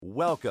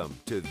Welcome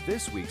to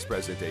this week's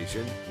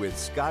presentation with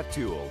Scott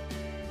Toole.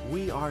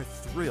 We are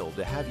thrilled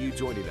to have you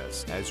joining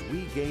us as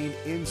we gain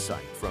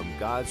insight from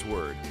God's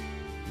Word.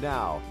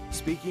 Now,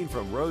 speaking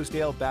from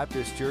Rosedale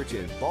Baptist Church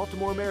in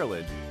Baltimore,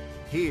 Maryland,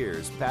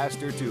 here's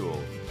Pastor Toole.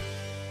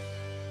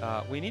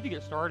 We need to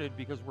get started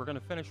because we're going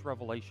to finish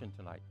Revelation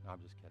tonight. No,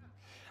 I'm just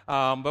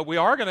kidding. But we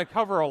are going to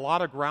cover a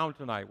lot of ground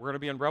tonight. We're going to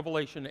be in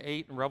Revelation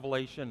 8 and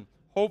Revelation,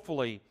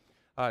 hopefully,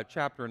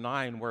 chapter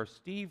 9, where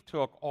Steve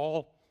took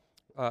all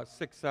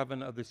 6,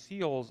 7 of the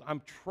seals.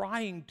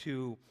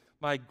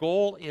 My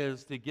goal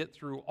is to get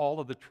through all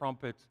of the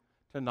trumpets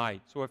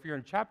tonight. So if you're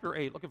in chapter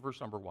 8, look at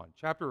verse number 1.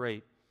 Chapter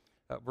 8,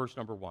 verse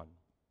number 1.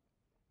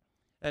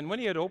 And when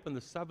he had opened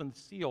the seventh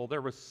seal,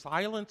 there was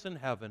silence in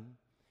heaven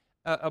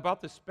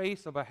about the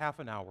space of a half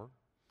an hour.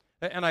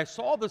 And I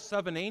saw the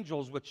 7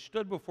 angels which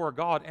stood before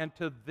God, and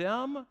to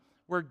them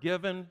were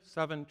given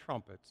 7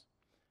 trumpets.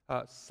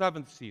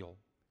 Seventh seal,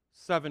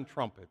 7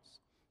 trumpets.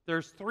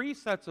 There's 3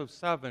 sets of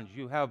 7s.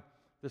 You have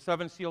the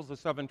 7 seals, the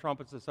 7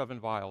 trumpets, the 7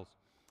 vials.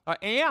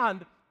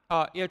 And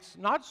it's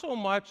not so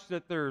much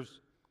that there's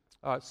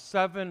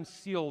 7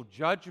 seal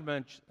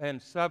judgments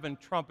and 7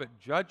 trumpet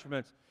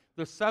judgments.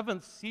 The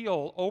 7th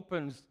seal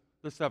opens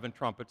the 7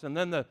 trumpets, and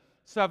then the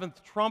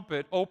 7th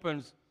trumpet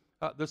opens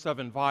the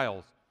 7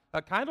 vials.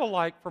 Kind of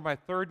like for my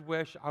 3rd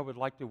wish, I would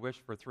like to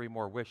wish for 3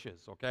 more wishes,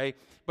 okay?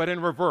 But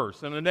in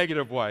reverse, in a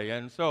negative way.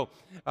 And so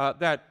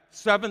that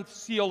 7th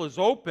seal is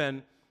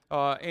open,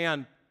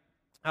 and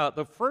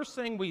the first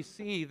thing we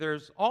see,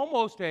 there's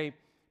almost a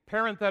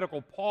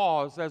parenthetical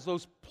pause as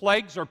those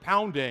plagues are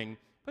pounding.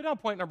 Put down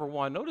point number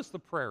 1. Notice the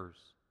prayers.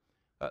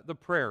 The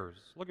prayers.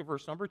 Look at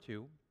verse number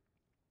 2.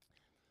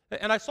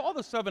 And I saw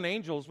the 7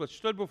 angels which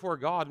stood before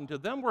God, and to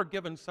them were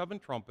given 7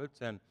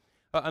 trumpets. And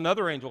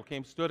another angel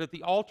came, stood at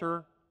the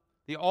altar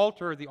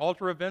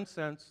of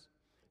incense,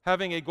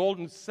 having a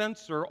golden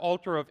censer,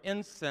 altar of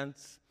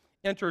incense,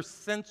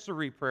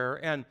 intercessory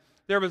prayer. And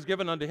there was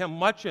given unto him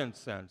much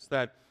incense,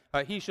 that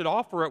he should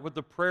offer it with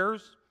the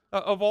prayers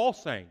of all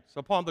saints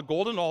upon the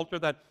golden altar,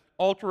 that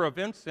altar of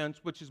incense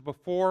which is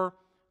before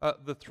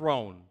the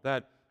throne.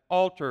 That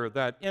altar,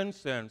 that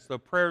incense, the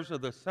prayers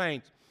of the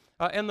saints.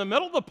 In the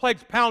middle of the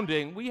plagues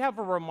pounding, we have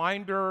a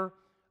reminder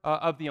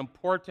of the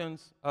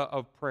importance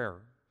of prayer.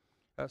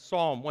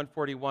 Psalm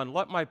 141,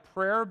 let my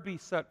prayer be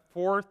set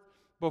forth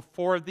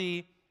before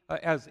thee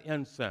as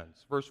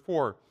incense. Verse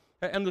 4,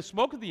 and the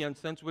smoke of the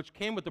incense which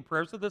came with the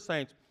prayers of the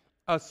saints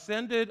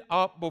ascended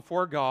up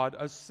before God,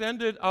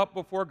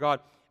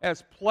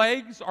 as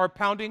plagues are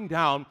pounding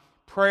down,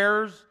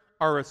 prayers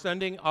are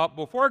ascending up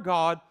before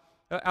God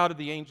out of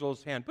the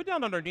angel's hand. Put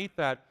down underneath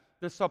that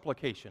the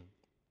supplication.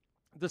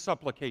 The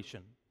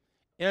supplication.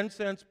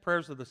 Incense,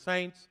 prayers of the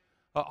saints,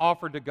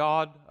 offered to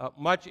God,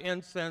 much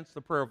incense,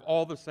 the prayer of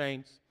all the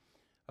saints.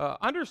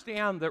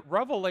 Understand that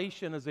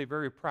Revelation is a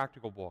very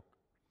practical book.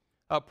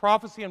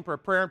 Prophecy and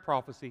prayer and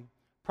prophecy.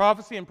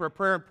 Prophecy and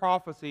prayer and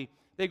prophecy,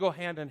 they go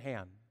hand in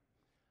hand.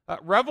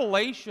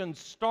 Revelation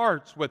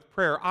starts with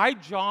prayer. I,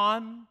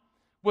 John,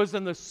 was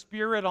in the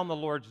Spirit on the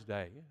Lord's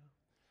day.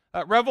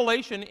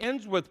 Revelation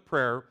ends with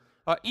prayer.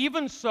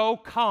 Even so,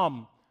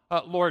 come,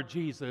 Lord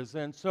Jesus.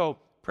 And so,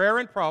 prayer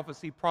and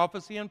prophecy,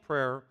 prophecy and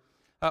prayer,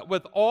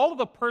 with all of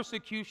the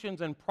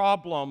persecutions and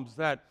problems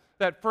that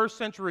first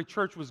century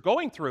church was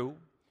going through,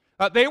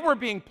 they were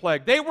being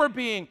plagued. They were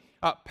being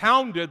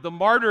pounded, the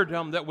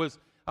martyrdom that was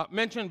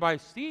mentioned by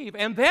Steve.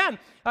 And then,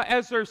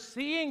 as they're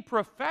seeing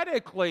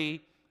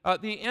prophetically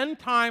the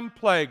end-time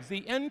plagues,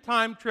 the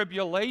end-time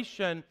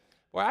tribulation,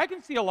 well, I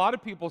can see a lot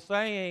of people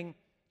saying,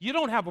 you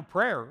don't have a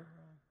prayer.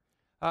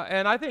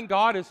 And I think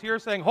God is here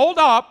saying, hold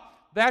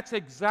up, that's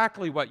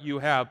exactly what you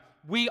have.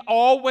 We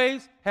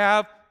always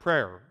have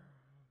prayer.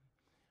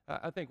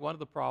 I think one of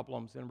the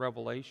problems in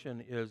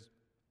Revelation is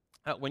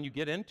when you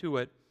get into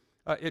it,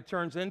 it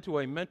turns into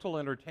a mental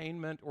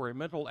entertainment or a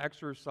mental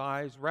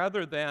exercise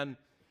rather than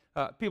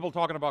people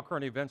talking about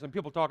current events and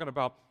people talking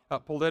about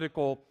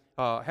political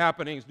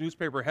happenings,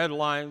 newspaper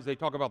headlines. They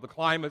talk about the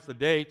climates, the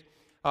dates.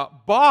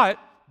 But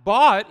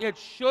it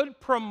should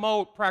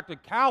promote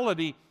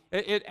practicality.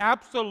 It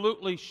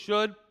absolutely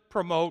should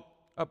promote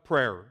a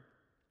prayer.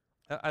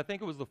 I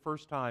think it was the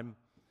first time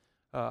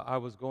I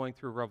was going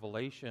through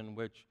Revelation,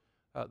 which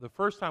the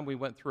first time we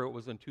went through it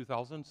was in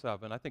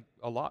 2007. I think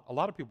a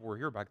lot of people were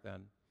here back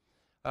then.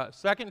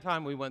 Second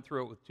time we went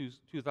through it was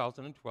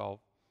 2012.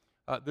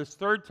 This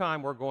third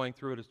time we're going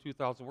through it is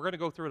 2000. We're going to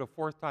go through it a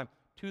fourth time,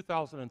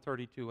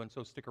 2032, and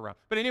so stick around.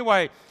 But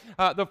anyway,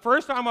 the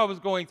first time I was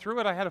going through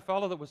it, I had a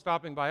fellow that was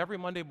stopping by every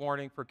Monday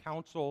morning for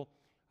counsel.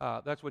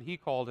 That's what he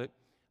called it.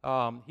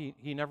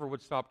 He never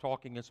would stop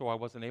talking, and so I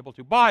wasn't able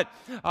to. But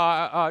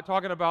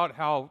talking about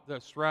how the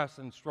stress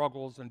and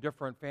struggles and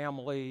different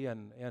family,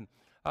 and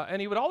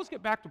he would always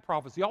get back to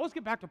prophecy. Always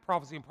get back to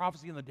prophecy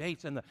and the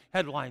dates and the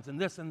headlines and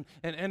this and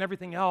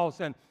everything else.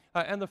 And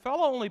the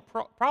fellow only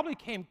probably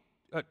came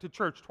to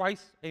church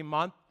twice a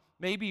month,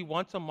 maybe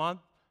once a month,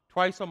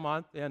 twice a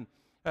month. And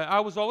I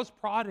was always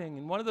prodding.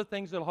 And one of the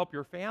things that'll help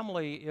your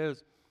family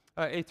is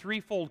a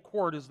threefold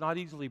cord is not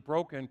easily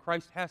broken.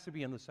 Christ has to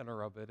be in the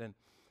center of it. And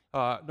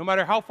no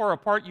matter how far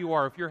apart you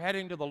are, if you're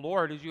heading to the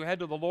Lord, as you head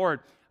to the Lord,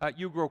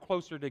 you grow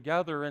closer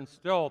together, and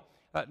still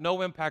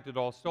no impact at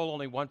all, still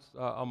only once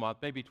a month,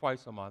 maybe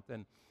twice a month.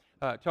 And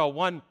till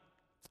one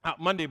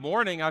Monday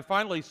morning, I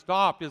finally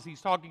stopped as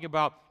he's talking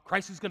about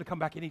Christ is going to come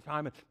back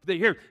anytime, and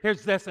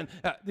here's this, and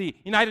the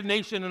United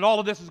Nations, and all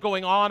of this is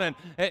going on,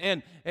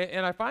 and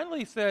I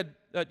finally said,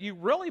 "Do you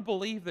really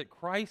believe that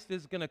Christ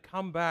is going to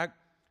come back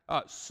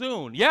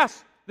soon?"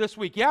 "Yes, this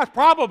week." "Yes,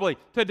 probably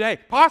today,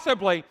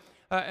 possibly."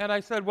 And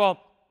I said,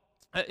 "Well,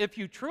 if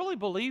you truly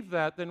believe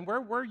that, then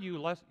where were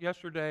you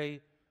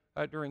yesterday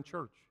during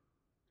church?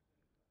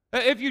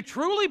 If you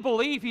truly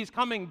believe he's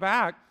coming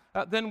back,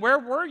 then where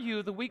were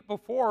you the week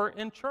before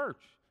in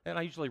church?" And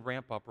I usually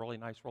ramp up really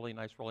nice, really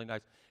nice, really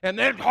nice. And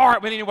then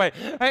hard, but anyway.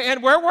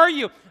 And where were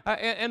you?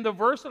 And the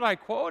verse that I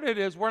quoted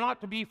is, "We're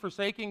not to be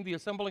forsaking the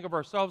assembling of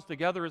ourselves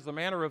together as the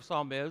manner of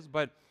some is,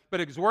 but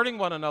exhorting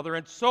one another,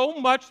 and so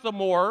much the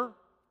more,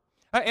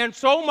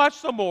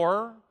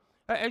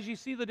 as you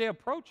see the day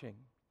approaching."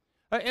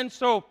 And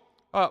so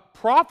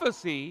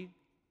prophecy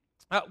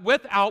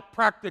without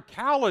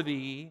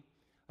practicality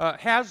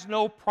has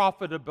no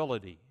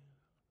profitability.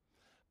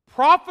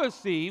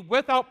 Prophecy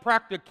without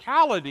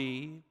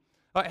practicality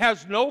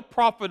has no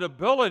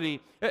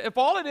profitability. If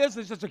all it is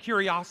just a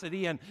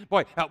curiosity and,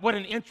 boy, what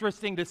an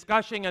interesting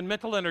discussion and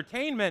mental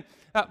entertainment,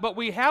 but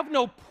we have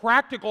no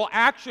practical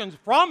actions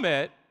from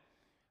it,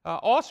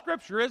 all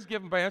Scripture is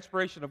given by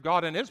inspiration of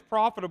God and is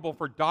profitable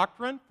for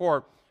doctrine,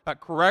 for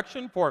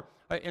correction, for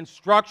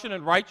instruction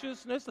in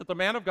righteousness, that the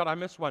man of God, I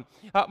missed one,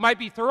 might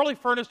be thoroughly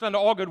furnished unto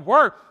all good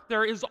work.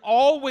 There is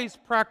always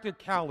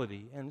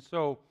practicality. And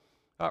so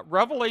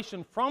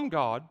revelation from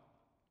God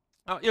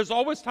is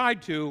always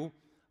tied to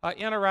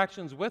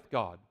interactions with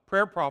God.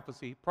 Prayer,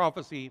 prophecy,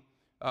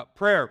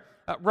 prayer.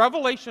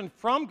 Revelation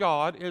from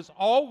God is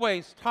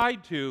always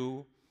tied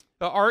to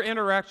our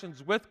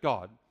interactions with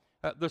God.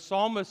 The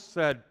psalmist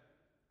said,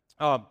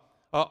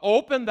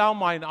 "Open thou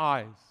mine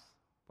eyes."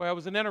 Well, it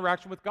was an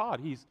interaction with God.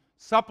 He's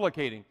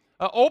supplicating.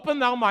 "Open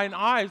thou mine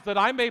eyes that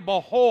I may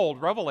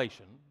behold,"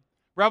 revelation,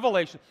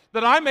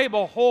 "that I may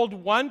behold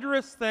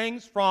wondrous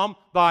things from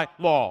thy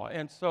law."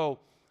 And so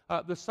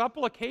the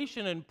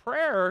supplication and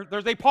prayer,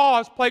 there's a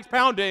pause, plagues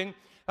pounding.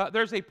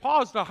 There's a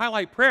pause to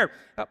highlight prayer.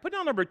 Put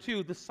down number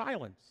 2, the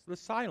silence.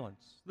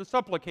 The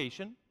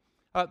supplication,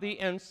 the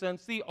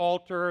incense, the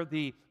altar,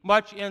 the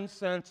much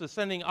incense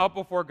ascending up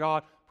before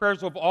God,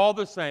 prayers of all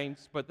the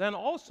saints, but then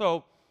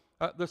also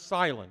the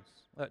silence.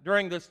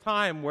 During this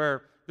time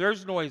where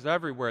there's noise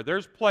everywhere,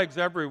 there's plagues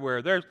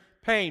everywhere, there's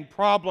pain,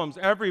 problems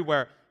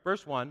everywhere.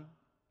 Verse 1,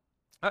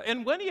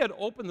 "And when he had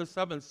opened the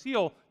seventh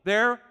seal,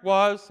 there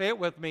was," say it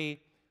with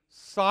me,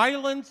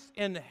 "silence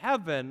in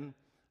heaven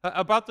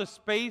about the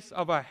space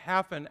of a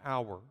half an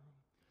hour."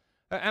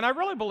 And I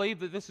really believe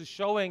that this is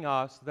showing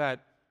us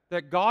that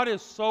God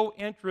is so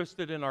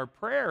interested in our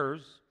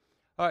prayers,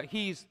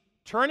 he's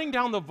turning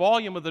down the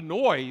volume of the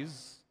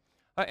noise,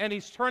 and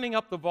he's turning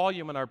up the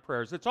volume in our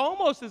prayers. It's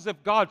almost as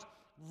if God's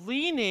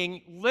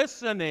leaning,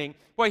 listening,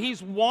 but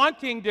he's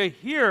wanting to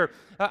hear.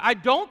 I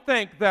don't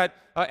think that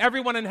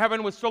everyone in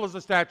heaven was still as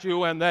a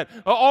statue and that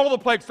all of the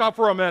plagues stopped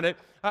for a minute.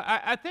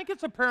 I think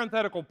it's a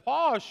parenthetical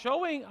pause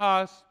showing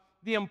us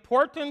the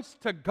importance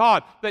to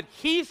God that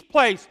he's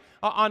placed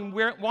on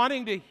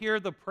wanting to hear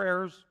the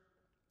prayers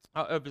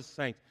of his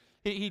saints.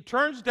 He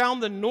turns down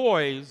the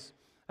noise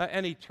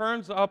and he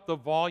turns up the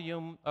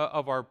volume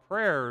of our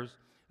prayers.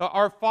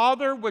 Our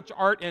Father which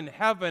art in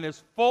heaven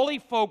is fully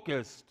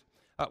focused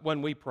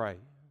when we pray.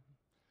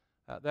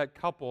 That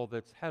couple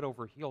that's head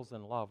over heels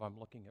in love, I'm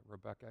looking at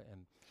Rebecca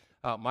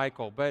and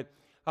Michael, but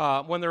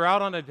when they're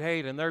out on a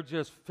date and they're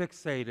just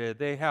fixated,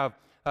 they have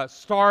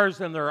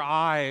stars in their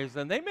eyes,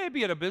 and they may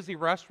be at a busy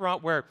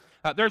restaurant where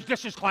there's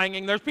dishes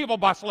clanging, there's people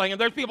bustling,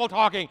 and there's people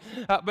talking,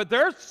 but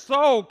they're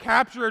so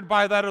captured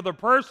by that other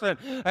person,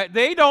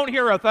 they don't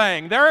hear a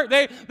thing. They're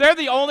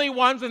the only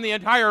ones in the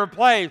entire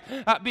place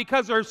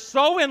because they're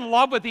so in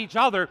love with each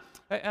other.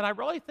 And I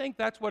really think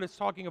that's what it's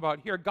talking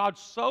about here.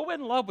 God's so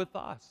in love with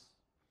us.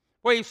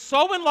 Well, he's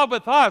so in love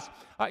with us,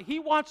 he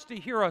wants to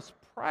hear us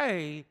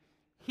pray.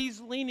 He's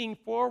leaning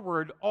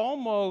forward,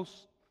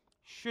 almost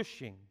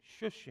shushing.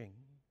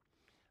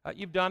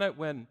 You've done it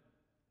when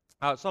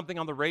something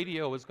on the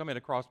radio is coming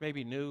across,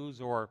 maybe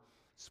news or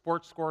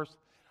sports scores,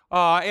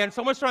 and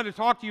someone's trying to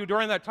talk to you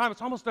during that time.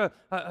 It's almost a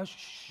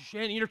shh,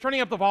 and you're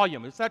turning up the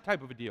volume. It's that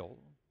type of a deal.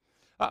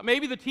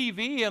 Maybe the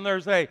TV, and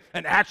there's an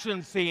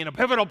action scene, a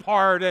pivotal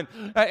part,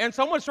 and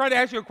someone's trying to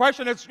ask you a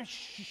question,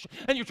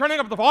 and you're turning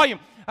up the volume.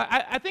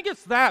 I think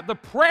it's that. The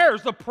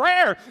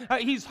prayer.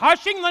 He's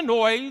hushing the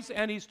noise,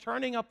 and he's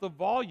turning up the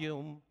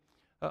volume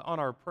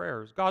on our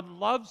prayers. God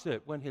loves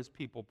it when his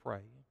people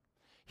pray.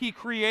 He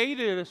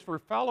created us for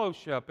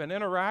fellowship and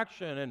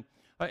interaction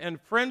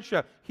and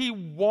friendship. He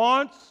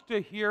wants to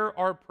hear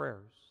our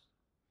prayers.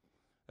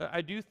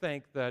 I do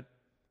think that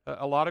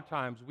a lot of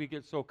times we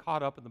get so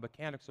caught up in the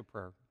mechanics of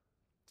prayer.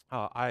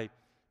 I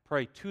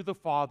pray to the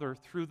Father,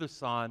 through the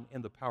Son,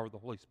 in the power of the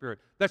Holy Spirit.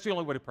 That's the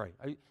only way to pray.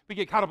 We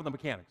get caught up in the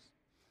mechanics.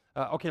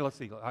 Okay, let's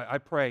see. I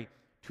pray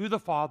to the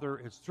Father,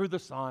 it's through the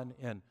Son,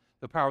 in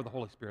the power of the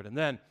Holy Spirit. And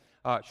then,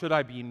 should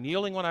I be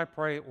kneeling when I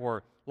pray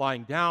or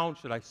lying down?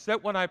 Should I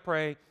sit when I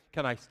pray?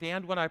 Can I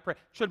stand when I pray?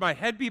 Should my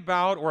head be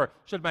bowed or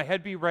should my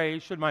head be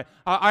raised? Should my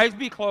eyes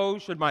be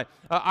closed? Should my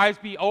eyes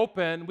be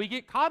open? We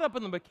get caught up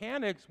in the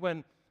mechanics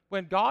when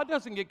God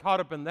doesn't get caught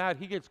up in that.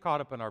 He gets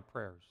caught up in our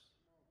prayers.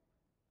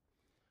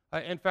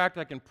 In fact,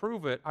 I can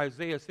prove it.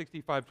 Isaiah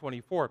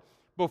 65:24.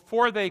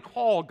 Before they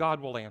call, God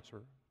will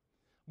answer.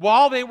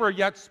 While they were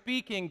yet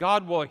speaking,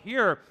 God will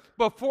hear.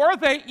 Before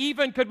they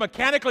even could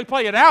mechanically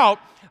play it out,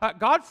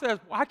 God says,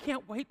 well, I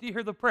can't wait to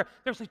hear the prayer.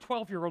 There's a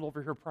 12-year-old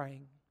over here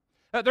praying.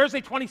 There's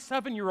a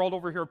 27-year-old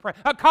over here praying.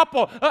 A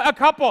couple,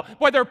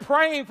 boy, they're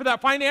praying for that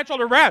financial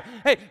duress.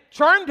 Hey,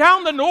 turn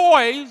down the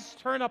noise,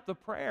 turn up the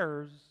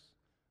prayers.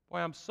 Boy,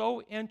 I'm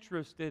so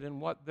interested in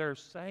what they're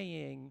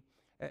saying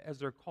as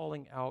they're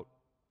calling out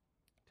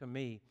to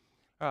me.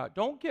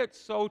 Don't get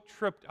so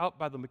tripped up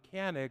by the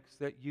mechanics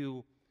that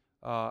you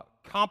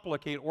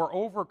complicate or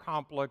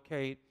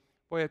overcomplicate.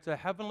 Boy, it's a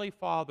heavenly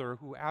Father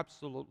who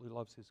absolutely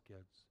loves his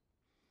kids.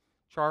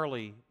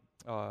 Charlie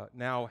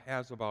now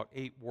has about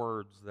 8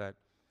 words that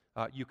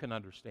you can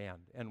understand,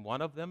 and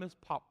one of them is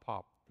pop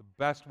pop, the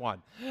best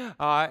one.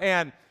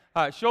 And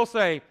she'll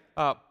say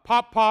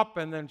pop pop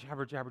and then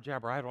jabber jabber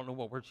jabber. I don't know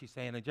what word she's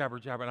saying, and jabber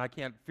jabber, and I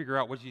can't figure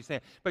out what she's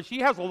saying. But she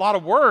has a lot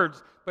of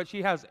words, but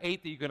she has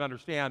 8 that you can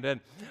understand. And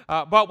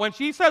but when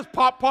she says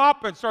pop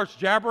pop and starts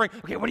jabbering,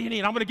 okay, what do you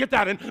need? I'm going to get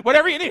that, and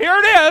whatever you need, here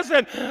it is.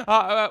 And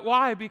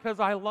why? Because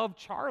I love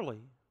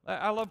Charlie.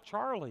 I love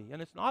Charlie,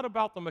 and it's not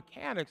about the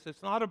mechanics.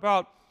 It's not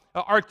about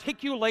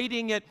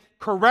articulating it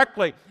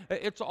correctly.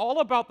 It's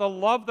all about the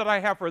love that I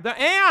have for them.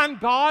 And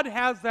God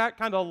has that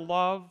kind of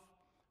love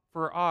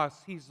for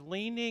us. He's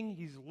leaning,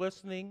 he's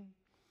listening,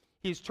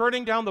 he's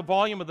turning down the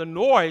volume of the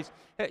noise,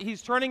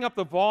 he's turning up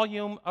the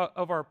volume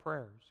of our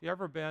prayers. You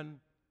ever been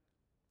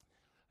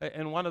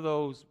in one of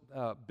those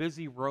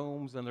busy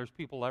rooms and there's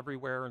people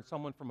everywhere and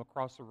someone from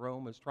across the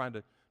room is trying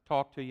to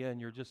talk to you and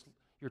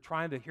you're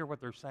trying to hear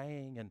what they're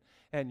saying,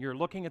 and you're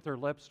looking at their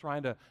lips,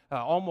 trying to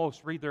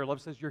almost read their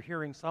lips as you're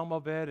hearing some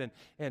of it,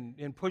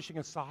 and pushing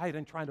aside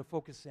and trying to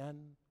focus in?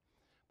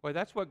 Boy,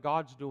 that's what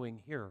God's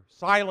doing here.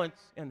 Silence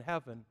in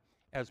heaven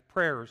as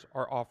prayers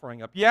are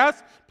offering up.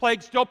 Yes,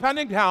 plague's still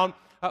pending down,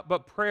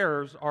 but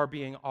prayers are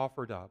being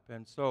offered up.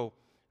 And so,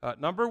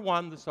 number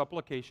 1, the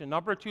supplication.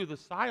 Number 2, the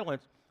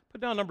silence.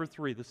 Put down number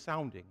 3, the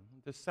sounding.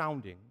 The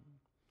sounding.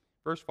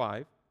 Verse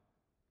 5.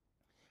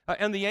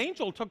 And the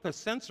angel took the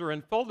censer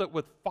and filled it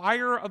with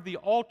fire of the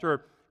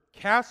altar,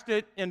 cast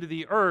it into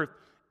the earth,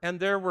 and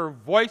there were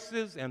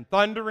voices and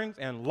thunderings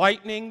and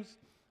lightnings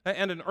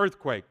and an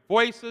earthquake.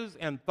 Voices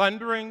and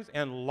thunderings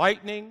and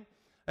lightning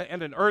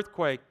and an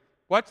earthquake.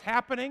 What's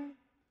happening?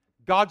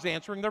 God's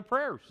answering their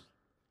prayers.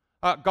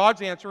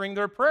 God's answering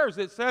their prayers.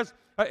 It says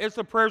it's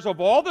the prayers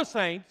of all the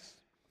saints.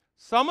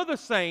 Some of the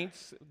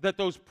saints that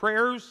those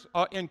prayers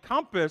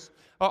encompass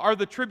are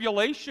the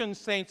tribulation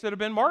saints that have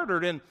been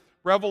martyred. In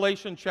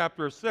Revelation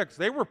chapter 6,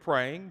 they were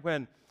praying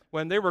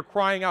when they were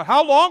crying out,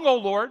 "How long, O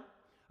Lord?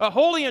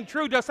 Holy and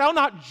true, dost thou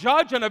not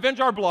judge and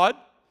avenge our blood?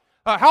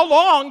 How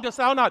long dost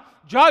thou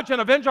not judge and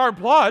avenge our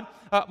blood?"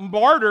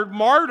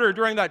 Martyred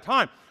during that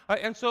time.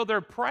 And so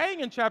they're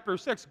praying in chapter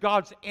 6.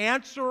 God's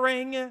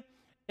answering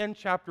in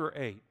chapter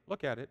 8.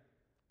 Look at it,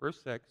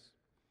 verse 6.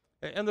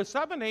 And the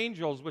 7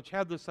 angels which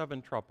had the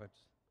 7 trumpets,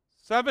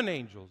 7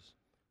 angels,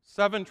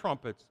 7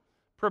 trumpets,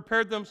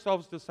 prepared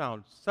themselves to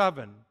sound.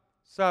 7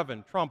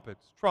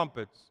 trumpets,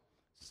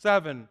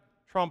 7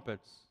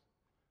 trumpets.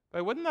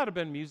 But wouldn't that have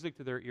been music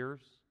to their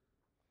ears?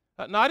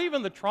 Not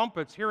even the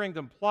trumpets hearing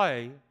them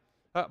play,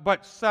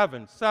 but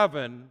 7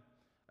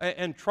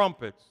 and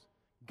trumpets.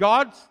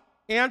 God's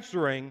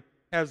answering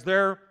as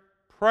they're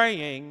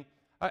praying.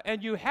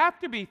 And you have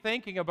to be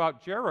thinking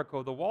about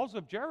Jericho, the walls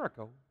of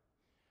Jericho.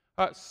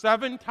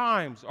 7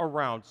 times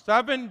around,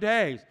 7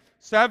 days,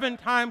 7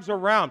 times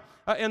around,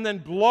 and then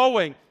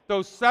blowing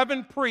those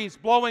 7 priests,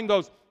 blowing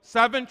those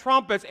 7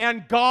 trumpets,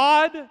 and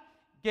God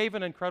gave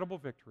an incredible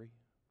victory.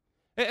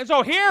 And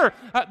so here,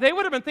 they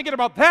would have been thinking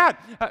about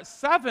that.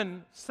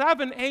 7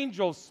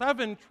 angels,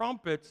 7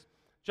 trumpets.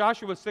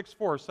 Joshua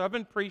 6:4,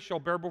 7 priests shall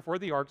bear before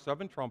the ark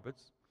 7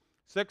 trumpets.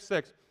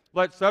 6:6,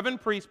 let 7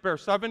 priests bear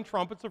 7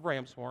 trumpets of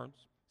ram's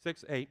horns.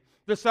 6:8,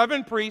 the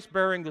 7 priests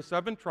bearing the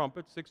 7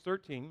 trumpets.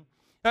 6:13,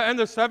 and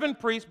the 7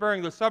 priests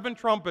bearing the 7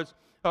 trumpets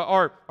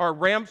are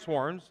ram's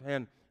horns.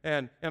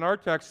 And in our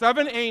text,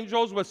 7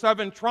 angels with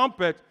 7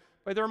 trumpets.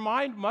 But their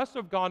mind must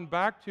have gone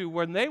back to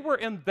when they were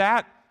in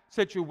that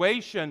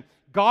situation,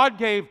 God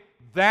gave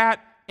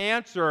that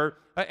answer,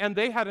 and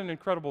they had an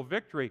incredible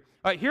victory.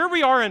 Here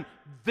we are in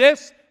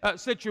this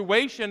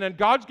situation, and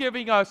God's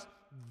giving us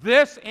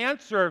this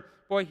answer.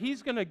 Boy,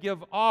 He's going to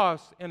give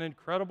us an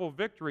incredible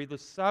victory, the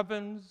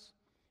 7s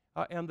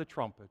and the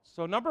trumpets.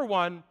 So number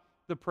 1,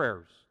 the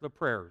prayers.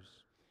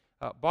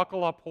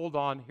 Buckle up, hold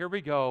on, here we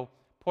go.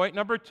 Point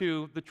number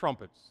 2, the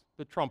trumpets.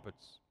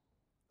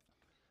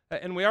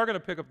 And we are going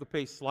to pick up the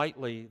pace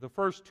slightly. The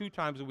first two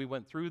times that we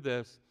went through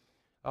this,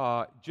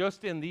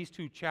 just in these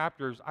two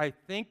chapters, I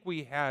think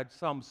we had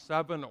some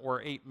 7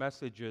 or 8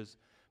 messages.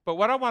 But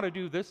what I want to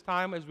do this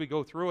time as we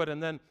go through it,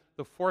 and then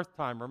the fourth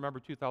time, remember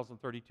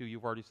 2032,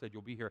 you've already said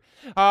you'll be here.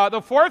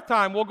 The fourth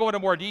time, we'll go into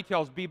more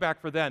details, be back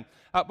for then.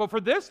 But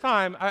for this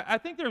time, I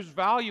think there's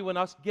value in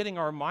us getting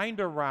our mind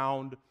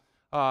around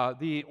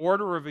the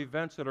order of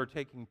events that are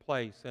taking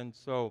place. And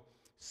so,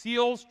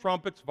 seals,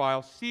 trumpets,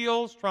 vials,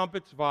 seals,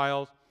 trumpets,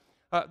 vials.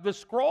 The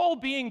scroll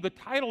being the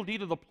title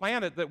deed of the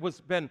planet that was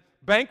been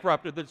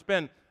bankrupted, that's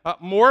been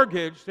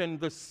mortgaged, and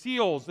the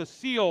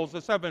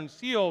 7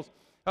 seals,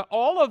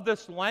 all of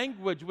this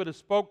language would have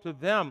spoke to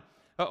them.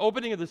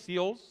 Opening of the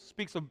seals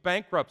speaks of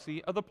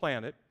bankruptcy of the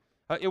planet.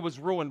 It was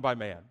ruined by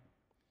man.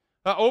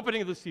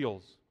 Opening of the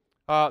seals.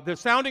 The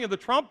sounding of the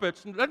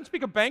trumpets doesn't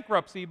speak of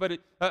bankruptcy, but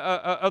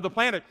of the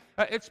planet.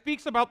 It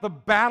speaks about the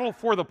battle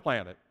for the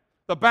planet.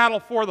 The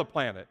battle for the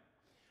planet.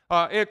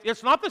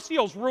 It's not the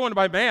seals ruined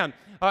by man.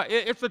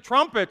 It's the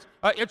trumpets.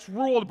 It's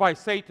ruled by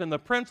Satan, the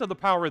prince of the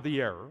power of the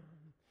air.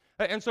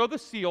 And so the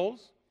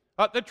seals,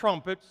 the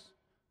trumpets,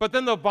 but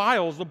then the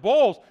vials, the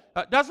bowls,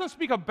 doesn't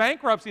speak of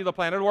bankruptcy of the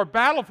planet or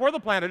battle for the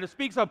planet. It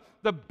speaks of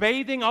the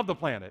bathing of the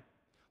planet.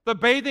 The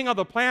bathing of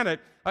the planet.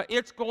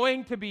 It's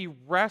going to be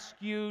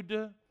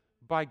rescued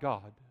by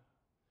God.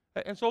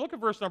 And so look at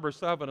verse number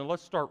 7, and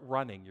let's start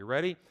running. You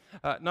ready?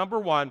 Number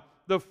 1,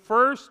 the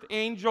first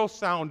angel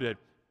sounded.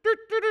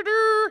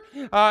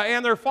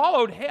 And there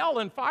followed hail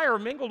and fire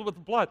mingled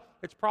with blood.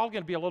 It's probably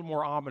going to be a little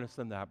more ominous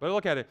than that, but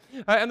look at it.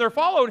 And there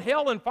followed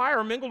hail and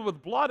fire mingled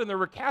with blood, and they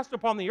were cast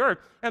upon the earth.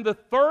 And the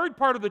third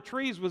part of the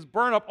trees was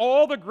burned up.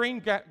 All the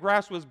green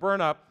grass was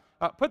burned up.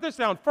 Put this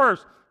down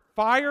first.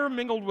 Fire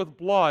mingled with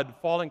blood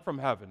falling from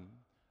heaven,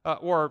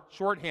 or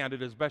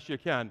shorthanded as best you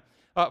can.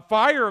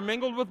 Fire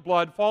mingled with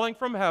blood falling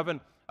from heaven.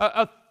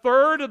 A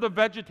third of the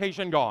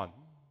vegetation gone.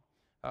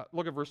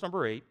 Look at verse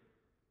number 8.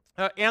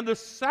 And the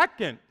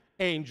second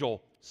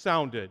angel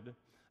sounded.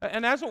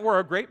 And as it were,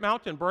 a great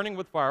mountain burning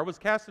with fire was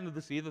cast into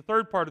the sea. The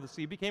third part of the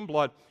sea became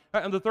blood,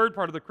 and the third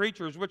part of the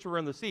creatures which were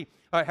in the sea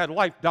had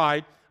life,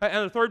 died,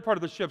 and the third part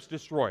of the ships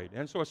destroyed.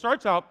 And so it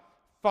starts out,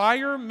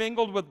 fire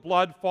mingled with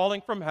blood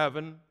falling from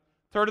heaven,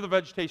 third of the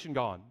vegetation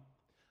gone.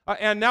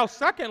 And now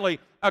secondly,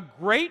 a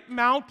great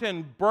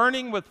mountain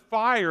burning with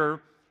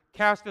fire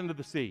cast into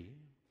the sea.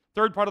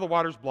 Third part of the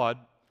water's blood,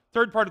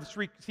 third part of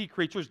the sea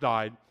creatures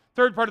died,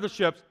 third part of the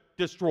ships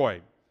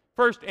destroyed.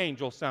 First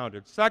angel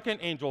sounded. Second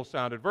angel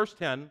sounded. Verse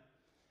 10,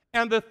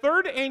 and the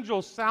third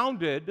angel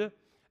sounded,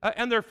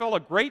 and there fell a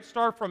great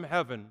star from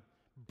heaven,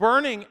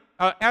 burning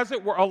as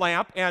it were a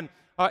lamp, and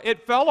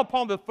it fell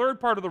upon the third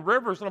part of the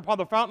rivers and upon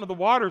the fountain of the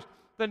waters.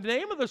 The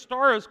name of the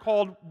star is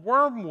called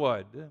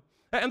Wormwood.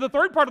 And the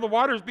third part of the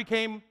waters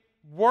became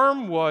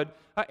wormwood,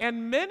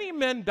 and many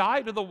men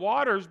died of the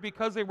waters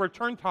because they were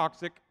turned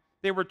toxic.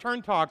 They were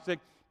turned toxic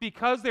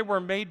because they were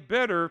made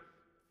bitter.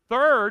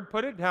 Third,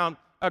 put it down,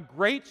 a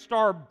great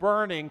star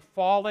burning,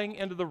 falling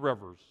into the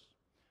rivers.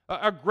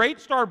 A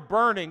great star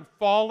burning,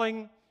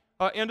 falling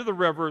into the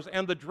rivers,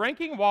 and the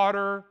drinking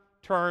water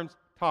turns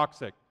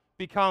toxic,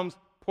 becomes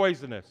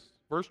poisonous.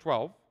 Verse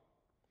 12.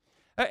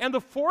 And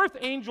the fourth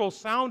angel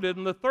sounded,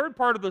 and the third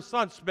part of the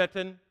sun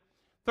smitten,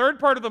 third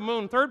part of the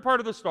moon, third part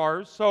of the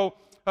stars. So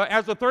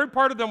as the third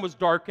part of them was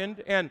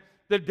darkened, and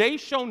the day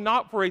shone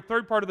not for a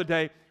third part of the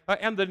day,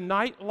 and the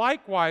night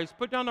likewise,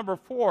 put down number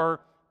 4,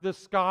 the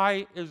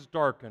sky is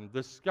darkened.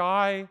 The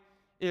sky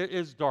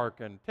is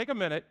darkened. Take a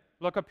minute,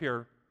 look up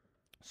here.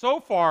 So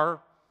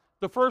far,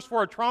 the first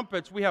 4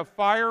 trumpets, we have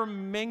fire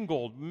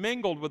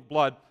mingled with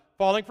blood,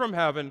 falling from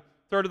heaven,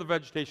 third of the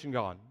vegetation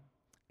gone.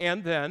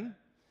 And then,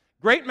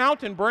 great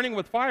mountain burning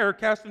with fire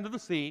cast into the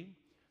sea,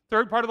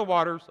 third part of the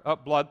waters,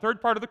 blood,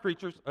 third part of the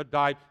creatures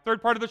died,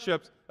 third part of the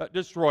ships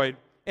destroyed.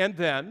 And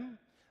then,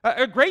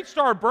 a great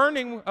star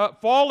burning,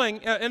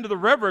 falling into the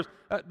rivers.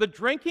 The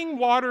drinking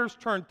waters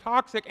turned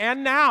toxic,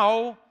 and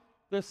now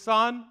the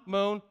sun,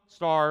 moon,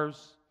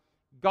 stars.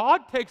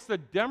 God takes the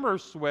dimmer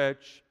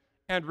switch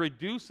and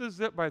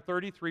reduces it by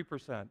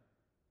 33%.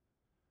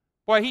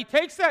 Boy, he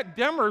takes that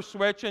dimmer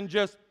switch and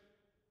just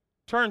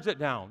turns it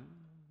down.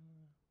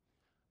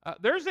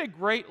 There's a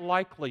great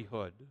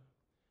likelihood,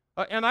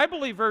 and I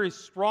believe very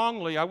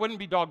strongly, I wouldn't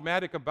be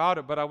dogmatic about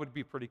it, but I would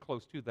be pretty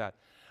close to that.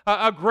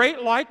 A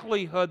great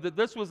likelihood that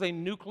this was a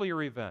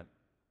nuclear event.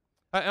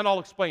 And I'll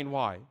explain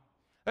why.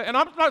 And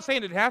I'm not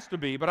saying it has to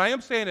be, but I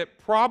am saying it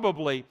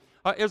probably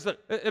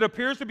it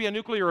appears to be a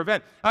nuclear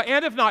event.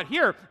 And if not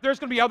here, there's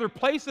going to be other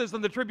places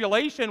in the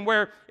tribulation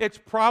where it's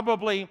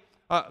probably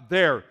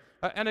there.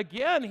 And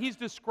again, he's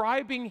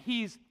describing,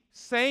 he's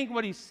saying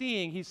what he's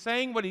seeing. He's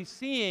saying what he's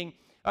seeing.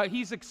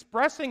 He's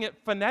expressing it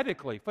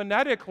phonetically.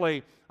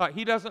 Phonetically,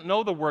 he doesn't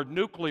know the word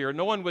nuclear.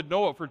 No one would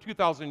know it for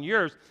 2,000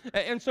 years.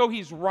 And so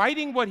he's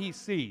writing what he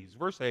sees.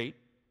 Verse 8,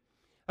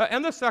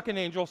 and the second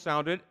angel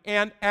sounded,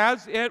 and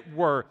as it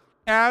were,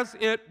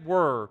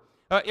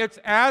 it's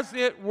as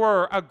it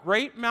were, a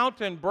great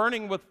mountain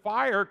burning with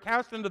fire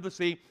cast into the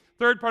sea,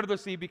 third part of the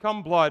sea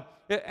become blood,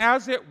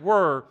 as it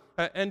were,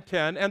 and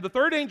 10. And the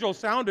third angel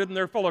sounded, and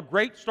there fell a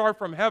great star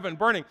from heaven,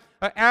 burning,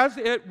 as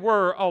it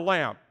were a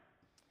lamp.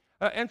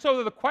 And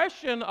so the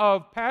question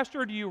of,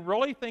 Pastor, do you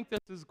really think this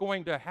is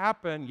going to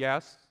happen?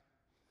 Yes.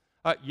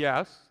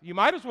 Yes. You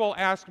might as well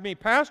ask me,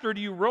 Pastor,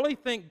 do you really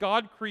think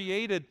God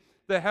created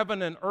the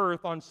heaven and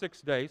earth on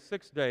 6 days?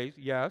 6 days,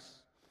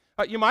 yes.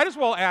 You might as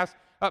well ask,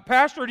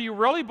 Pastor, do you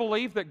really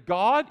believe that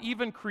God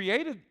even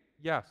created?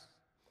 Yes.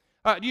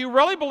 Do you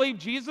really believe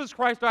Jesus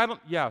Christ died on?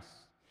 Yes.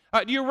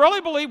 Do you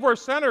really believe we're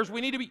sinners?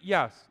 We need to be?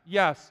 Yes,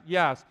 yes,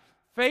 yes.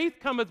 Faith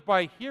cometh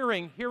by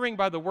hearing, hearing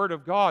by the word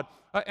of God.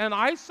 And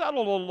I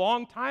settled a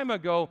long time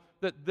ago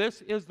that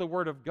this is the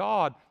word of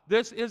God.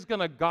 This is going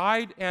to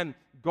guide and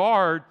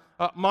guard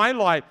my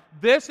life.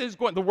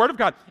 The word of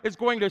God is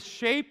going to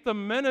shape the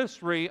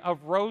ministry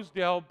of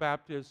Rosedale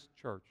Baptist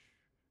Church.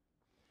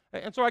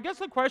 And so I guess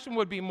the question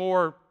would be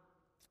more,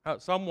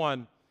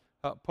 someone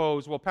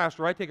posed, well,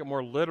 Pastor, I take it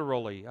more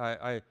literally.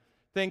 I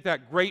think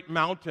that great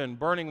mountain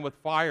burning with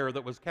fire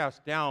that was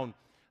cast down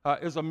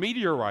is a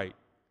meteorite.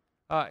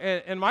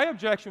 And my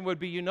objection would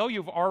be,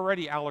 you've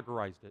already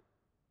allegorized it.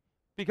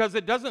 Because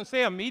it doesn't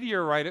say a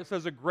meteorite, it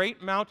says a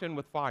great mountain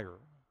with fire.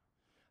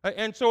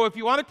 And so if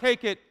you want to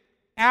take it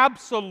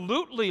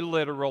absolutely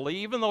literally,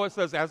 even though it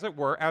says as it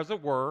were,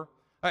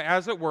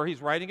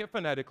 he's writing it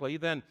phonetically,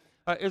 then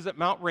is it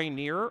Mount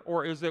Rainier,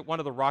 or is it one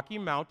of the Rocky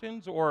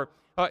Mountains, or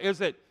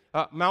is it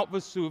Mount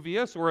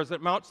Vesuvius, or is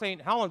it Mount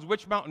St. Helens?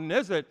 Which mountain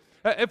is it?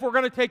 If we're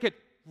going to take it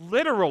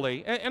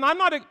literally, and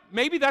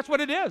maybe that's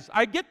what it is.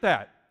 I get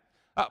that.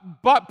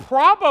 But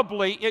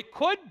probably it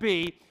could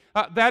be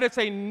that it's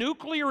a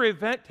nuclear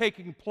event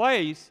taking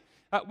place,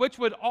 which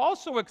would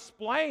also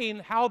explain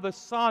how the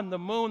sun, the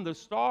moon, the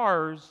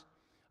stars,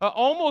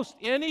 almost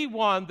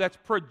anyone that's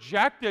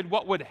projected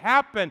what would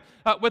happen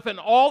with an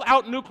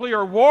all-out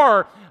nuclear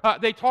war,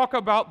 they talk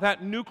about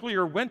that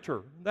nuclear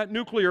winter. That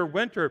nuclear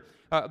winter,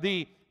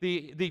 the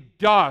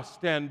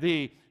dust and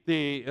the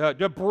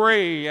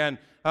debris and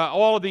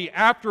all of the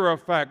after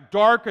effect,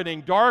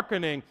 darkening.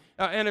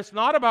 And it's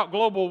not about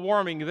global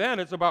warming then,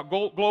 it's about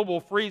global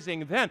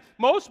freezing then.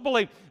 Most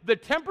believe the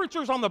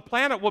temperatures on the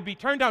planet will be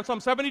turned down some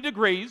 70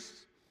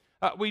 degrees.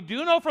 We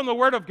do know from the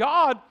Word of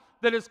God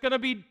that it's going to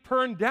be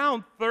turned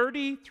down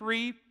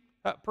 33%.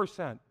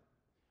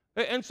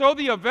 And so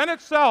the event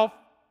itself,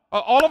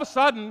 all of a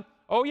sudden,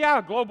 oh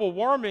yeah, global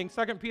warming,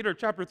 2 Peter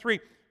chapter 3,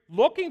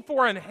 looking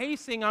for and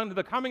hastening unto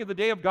the coming of the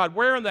day of God,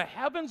 wherein the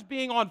heavens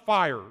being on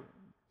fire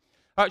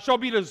shall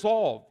be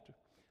dissolved,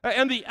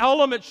 and the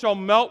elements shall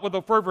melt with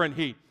a fervent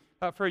heat.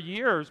 For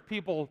years,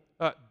 people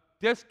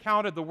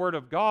discounted the Word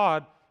of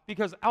God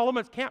because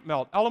elements can't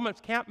melt.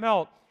 Elements can't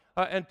melt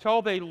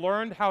until they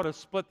learned how to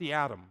split the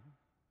atom.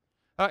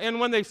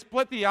 And when they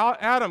split the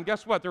atom,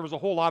 guess what? There was a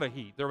whole lot of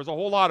heat. There was a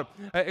whole lot of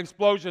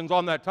explosions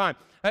on that time.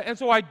 And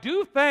so I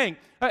do think,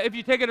 if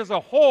you take it as a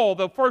whole,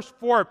 the first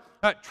four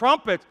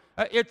trumpets,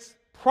 it's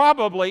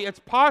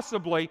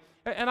possibly,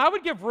 and I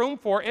would give room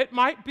for, it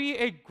might be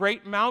a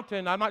great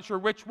mountain, I'm not sure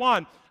which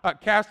one,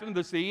 cast into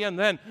the sea, and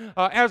then,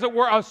 as it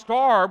were, a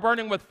star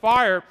burning with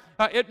fire.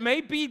 It may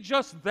be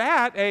just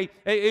that, a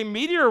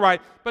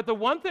meteorite, but the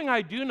one thing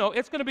I do know,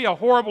 it's going to be a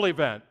horrible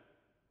event.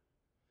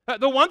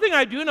 The one thing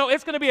I do know,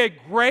 it's going to be a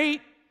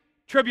great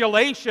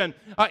tribulation,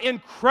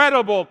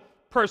 incredible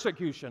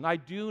persecution. I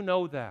do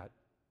know that.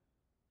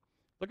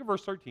 Look at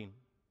verse 13.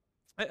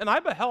 And I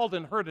beheld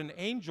and heard an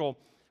angel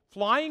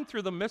flying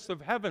through the midst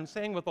of heaven,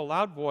 saying with a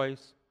loud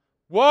voice,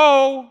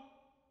 Woe!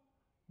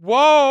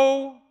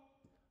 Woe!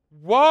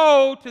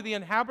 Woe to the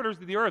inhabitants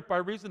of the earth, by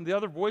reason of the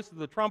other voice of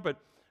the trumpet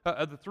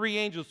of the three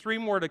angels, three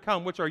more to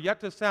come, which are yet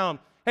to sound.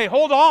 Hey,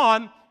 hold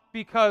on,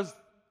 because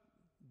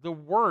the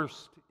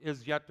worst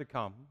is yet to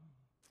come.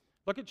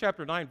 Look at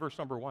chapter 9, verse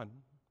number 1.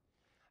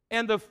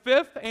 And the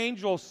fifth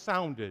angel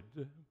sounded,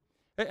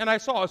 and I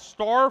saw a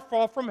star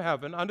fall from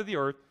heaven unto the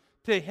earth.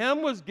 To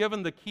him was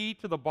given the key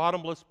to the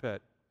bottomless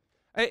pit.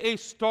 A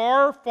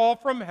star fall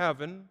from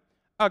heaven,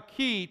 a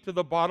key to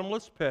the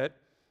bottomless pit.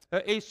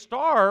 A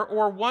star,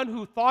 or one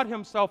who thought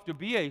himself to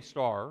be a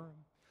star,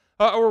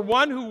 or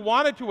one who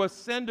wanted to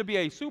ascend to be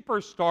a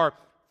superstar,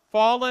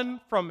 fallen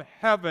from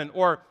heaven,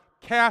 or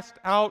cast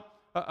out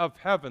of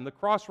heaven. The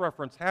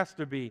cross-reference has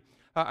to be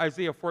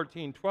Isaiah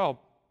 14:12.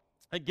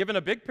 Given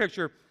a big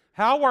picture,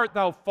 how art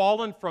thou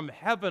fallen from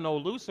heaven, O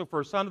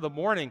Lucifer, son of the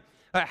morning?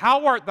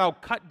 How art thou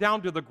cut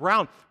down to the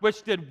ground,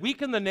 which did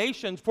weaken the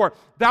nations? For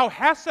thou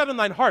hast said in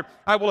thine heart,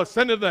 I will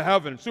ascend into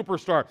heaven,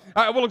 superstar.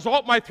 I will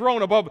exalt my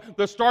throne above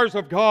the stars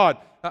of God.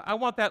 I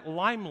want that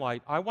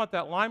limelight. I want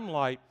that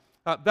limelight.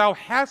 Thou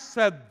hast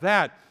said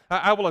that.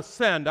 I will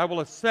ascend,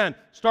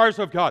 stars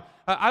of God.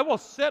 I will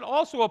sit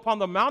also upon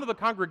the mount of the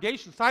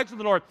congregation, sides of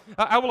the north.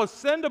 I will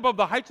ascend above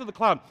the heights of the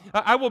cloud.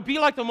 I will be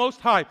like the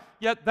Most High.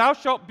 Yet thou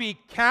shalt be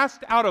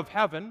cast out of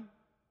heaven.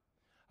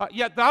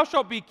 Yet thou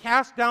shalt be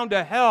cast down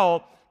to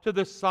hell, to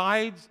the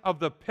sides of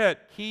the pit,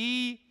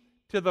 key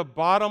to the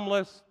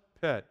bottomless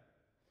pit.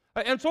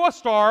 And so a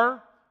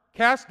star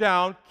cast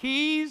down,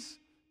 keys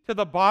to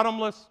the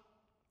bottomless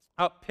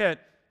pit.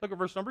 Look at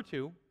verse number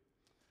 2.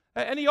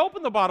 And he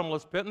opened the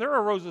bottomless pit, and there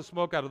arose a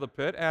smoke out of the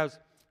pit,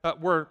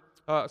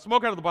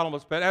 smoke out of the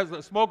bottomless pit, as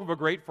the smoke of a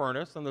great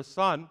furnace, and the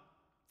sun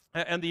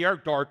and the air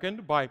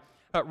darkened by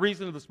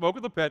reason of the smoke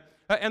of the pit.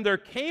 And there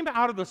came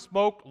out of the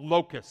smoke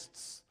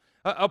locusts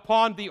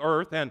upon the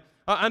earth, and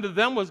unto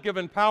them was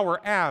given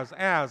power as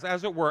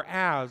it were,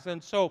 as.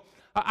 And so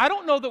I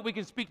don't know that we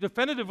can speak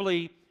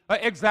definitively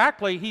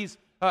exactly. He's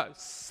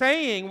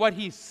saying what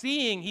he's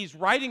seeing. He's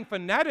writing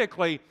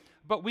phonetically,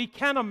 but we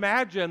can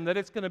imagine that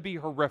it's going to be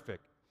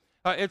horrific.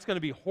 It's going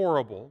to be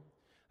horrible.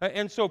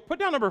 And so put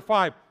down number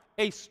 5,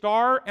 a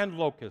star and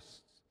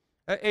locusts.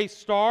 A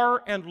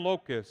star and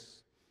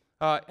locusts,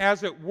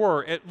 as it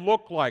were. It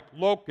looked like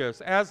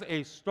locusts, as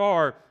a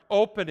star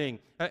opening,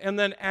 and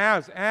then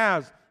as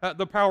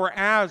the power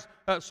as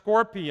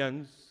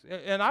scorpions.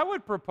 And I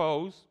would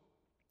propose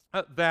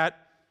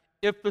that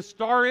if the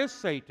star is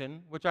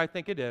Satan, which I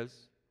think it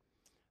is,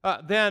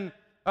 then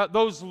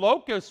those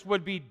locusts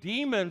would be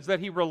demons that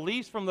he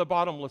released from the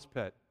bottomless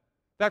pit.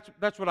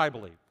 That's what I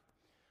believe.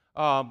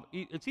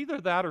 It's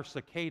either that or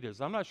cicadas.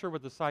 I'm not sure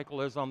what the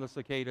cycle is on the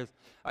cicadas.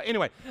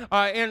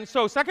 And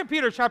so 2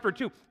 Peter chapter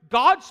 2,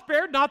 God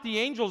spared not the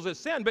angels that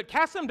sinned, but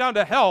cast them down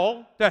to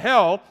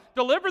hell,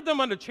 delivered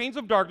them unto chains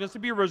of darkness to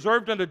be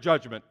reserved unto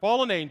judgment.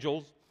 Fallen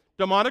angels,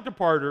 demonic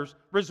departers,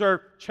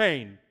 reserved,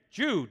 chained.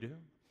 Jude.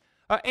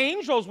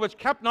 Angels which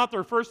kept not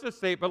their first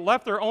estate, but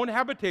left their own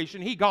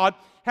habitation, he, God,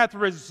 hath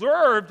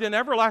reserved in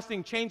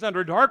everlasting chains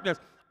under darkness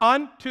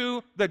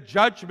unto the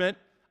judgment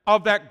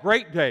of that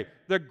great day,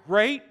 the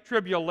great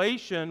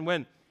tribulation,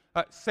 when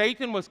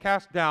Satan was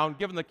cast down,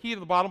 given the key to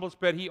the bottomless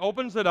pit. He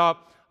opens it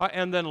up,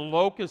 and then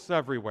locusts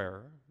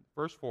everywhere.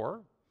 Verse 4.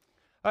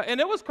 And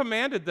it was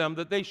commanded them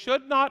that they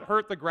should not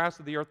hurt the grass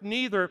of the earth,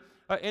 neither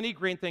any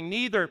green thing,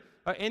 neither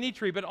any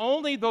tree, but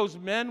only those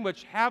men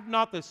which have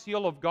not the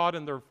seal of God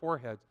in their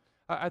foreheads.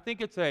 I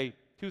think it's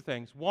two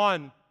things.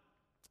 One,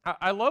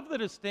 I love the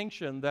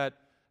distinction that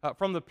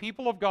from the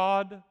people of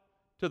God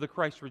to the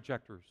Christ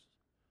rejectors.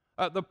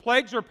 The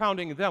plagues are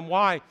pounding them.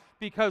 Why?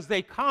 Because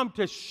they come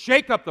to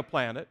shake up the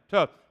planet,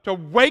 to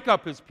wake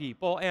up his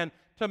people, and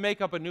to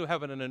make up a new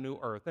heaven and a new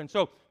earth. And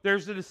so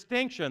there's a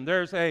distinction.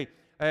 There's a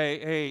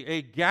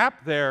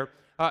gap there,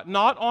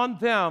 not on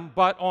them,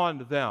 but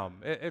on them.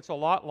 It's a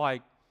lot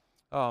like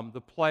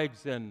the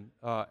plagues in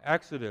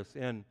Exodus,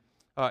 in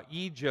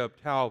Egypt,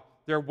 how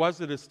there was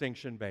a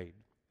distinction made.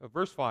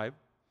 Verse 5.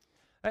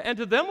 And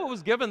to them it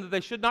was given that they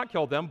should not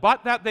kill them,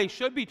 but that they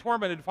should be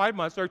tormented 5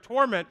 months. Their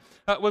torment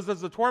was as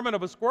the torment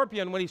of a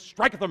scorpion when he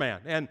striketh a man.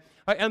 And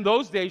in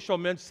those days shall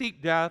men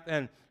seek death,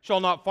 and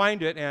shall not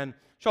find it, and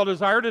shall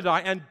desire to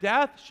die, and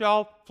death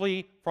shall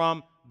flee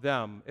from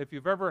them. If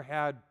you've ever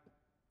had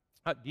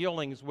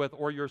dealings with,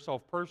 or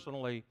yourself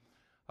personally,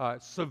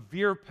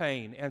 severe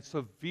pain and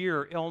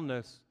severe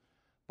illness,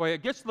 boy,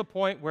 it gets to the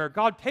point where,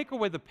 God, take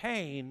away the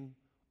pain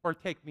or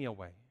take me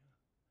away.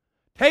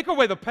 Take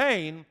away the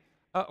pain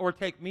or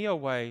take me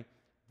away.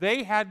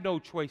 They had no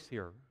choice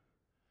here.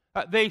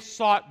 They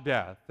sought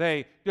death.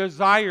 They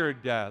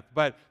desired death,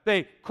 but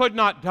they could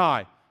not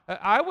die.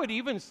 I would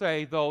even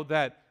say, though,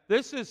 that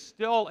this is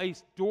still a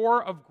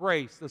door of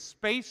grace, the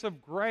space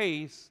of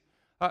grace,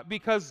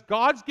 because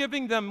God's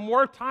giving them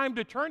more time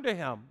to turn to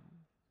Him.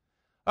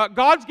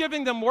 God's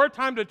giving them more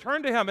time to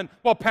turn to Him. And,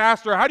 well,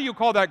 Pastor, how do you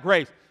call that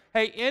grace?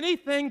 Hey,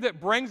 anything that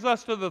brings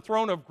us to the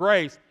throne of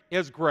grace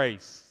is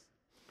grace.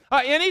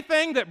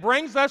 Anything that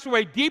brings us to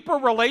a deeper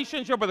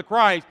relationship with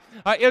Christ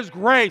is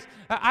grace.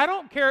 I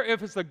don't care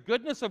if it's the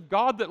goodness of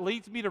God that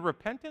leads me to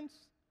repentance.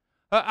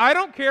 I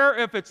don't care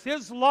if it's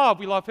His love.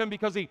 We love Him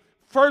because He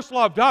first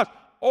loved us.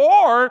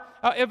 Or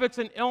if it's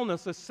an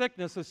illness, a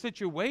sickness, a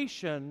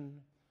situation.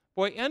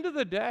 Boy, end of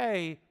the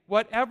day,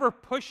 whatever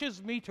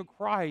pushes me to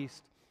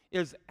Christ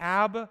is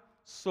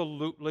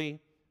absolutely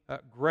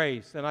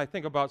grace. And I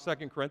think about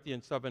 2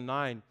 Corinthians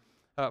 7:9.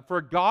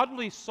 For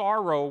godly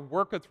sorrow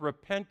worketh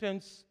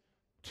repentance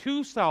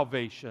to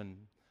salvation,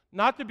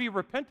 not to be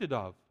repented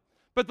of.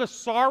 But the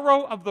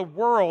sorrow of the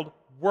world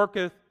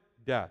worketh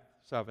death.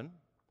 7.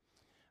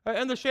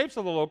 And the shapes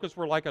of the locusts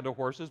were like unto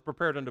horses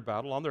prepared unto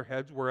battle. On their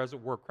heads were, as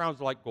it were,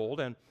 crowns like gold,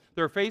 and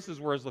their faces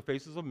were as the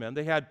faces of men.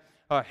 They had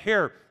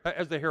hair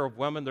as the hair of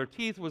women. Their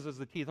teeth was as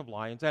the teeth of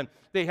lions. And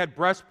they had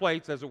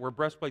breastplates, as it were,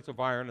 breastplates of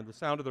iron. And the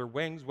sound of their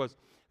wings was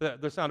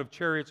the sound of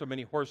chariots of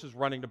many horses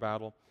running to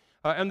battle.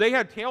 And they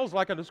had tails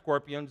like unto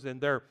scorpions,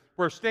 and there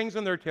were stings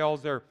in their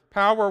tails. Their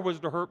power was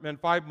to hurt men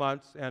 5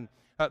 months. And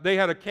they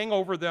had a king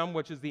over them,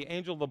 which is the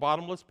angel of the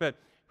bottomless pit,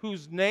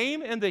 whose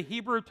name in the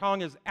Hebrew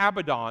tongue is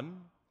Abaddon,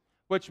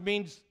 which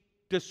means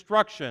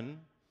destruction.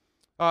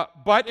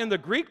 But in the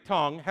Greek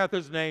tongue hath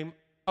his name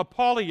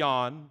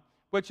Apollyon,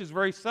 which is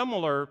very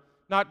similar,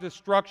 not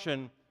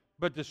destruction,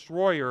 but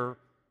destroyer.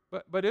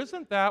 But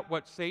isn't that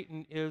what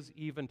Satan is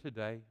even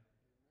today?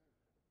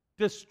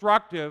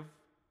 Destructive,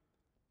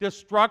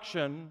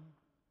 destruction,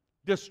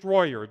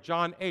 destroyer.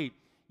 John 8,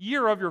 ye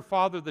are of your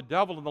father the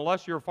devil, and the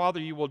lust of your father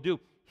you will do.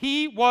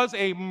 He was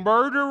a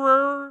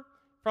murderer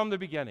from the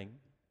beginning.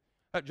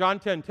 John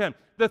 10:10,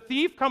 the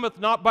thief cometh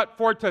not but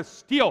for to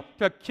steal,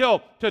 to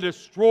kill, to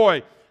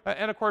destroy.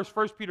 And of course,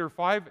 1 Peter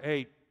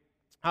 5:8,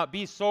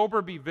 be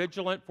sober, be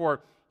vigilant,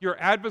 for your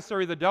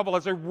adversary, the devil,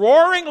 as a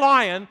roaring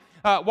lion,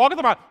 walketh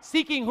about,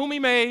 seeking whom he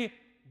may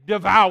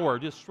devour.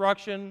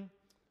 Destruction,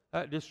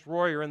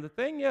 destroyer. And the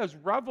thing is,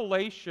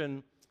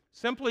 Revelation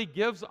simply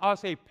gives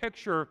us a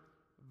picture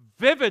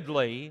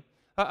vividly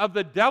of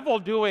the devil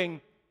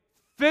doing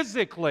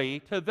physically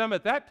to them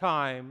at that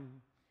time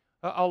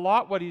a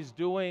lot what he's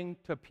doing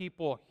to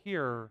people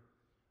here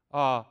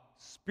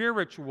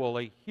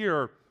spiritually,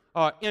 here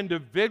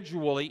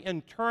individually,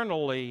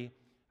 internally,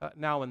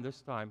 now in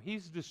this time.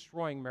 He's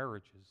destroying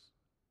marriages.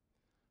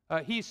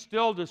 He's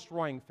still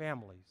destroying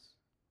families.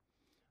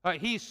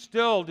 He's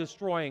still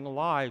destroying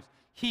lives.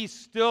 He's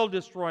still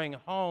destroying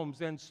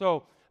homes. And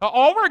so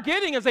all we're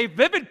getting is a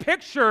vivid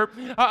picture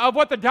of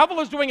what the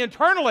devil is doing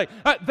internally.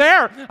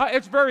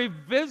 It's very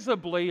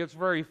visibly, it's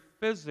very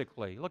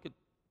physically. Look at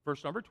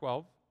verse number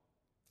 12.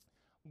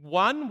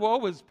 One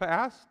woe is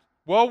past.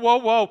 Woe, woe,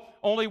 woe.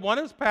 Only one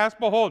is past.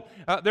 Behold,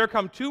 there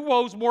come two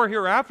woes more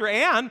hereafter.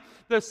 And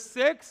the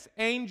sixth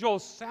angel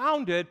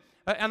sounded,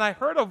 and I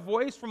heard a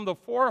voice from the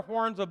four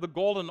horns of the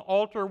golden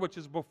altar which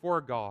is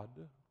before God.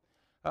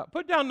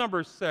 Put down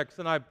number 6,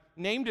 and I've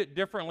named it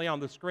differently on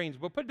the screens,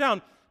 but put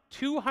down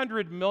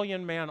 200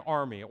 million man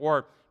army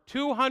or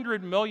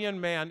 200 million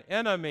man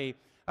enemy.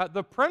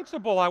 The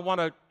principle I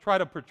want to try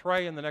to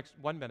portray in the next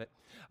 1 minute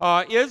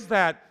is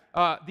that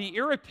the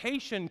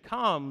irritation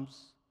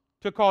comes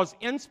to cause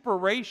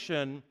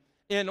inspiration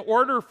in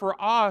order for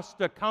us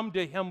to come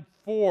to Him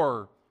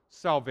for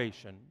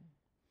salvation.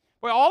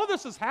 Well, all of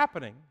this is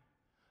happening.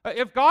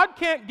 If God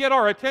can't get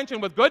our attention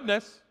with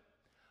goodness,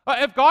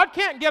 if God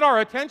can't get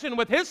our attention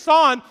with His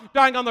Son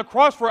dying on the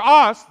cross for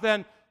us,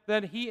 then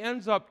He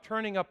ends up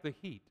turning up the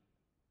heat.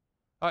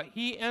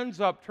 He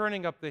ends up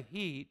turning up the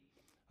heat.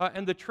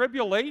 And the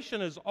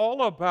tribulation is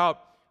all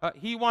about,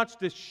 He wants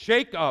to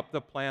shake up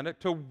the planet,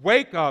 to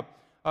wake up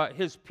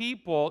His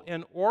people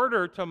in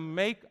order to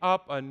make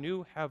up a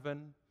new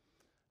heaven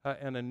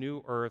and a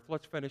new earth.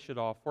 Let's finish it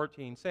off.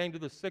 14, saying to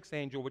the sixth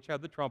angel which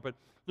had the trumpet,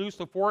 loose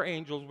the four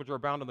angels which are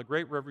bound in the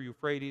great river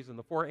Euphrates, and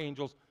the four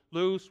angels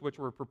loose which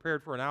were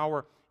prepared for an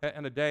hour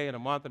and a day and a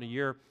month and a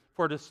year,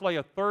 for to slay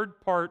a third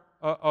part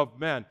of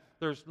men.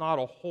 There's not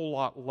a whole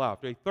lot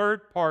left. A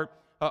third part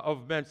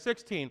of men.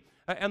 16,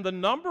 and the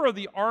number of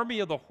the army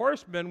of the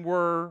horsemen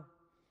were,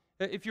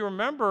 if you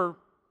remember,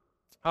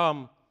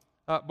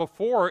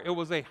 before it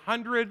was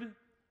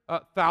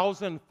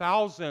 100,000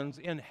 thousands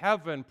in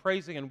heaven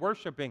praising and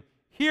worshiping.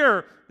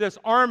 Here, this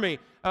army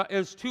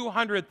is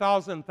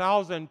 200,000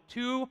 thousand,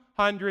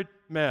 200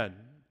 men.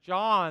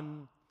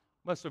 John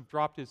must have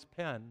dropped his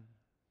pen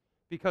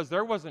because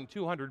there wasn't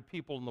 200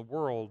 people in the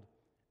world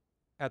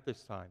at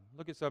this time.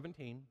 Look at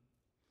 17.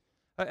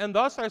 And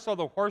thus I saw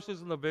the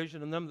horses in the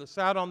vision, and them that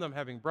sat on them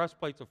having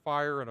breastplates of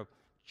fire and of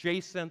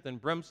jacinth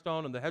and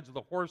brimstone, and the heads of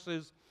the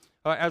horses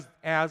as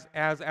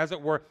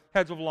it were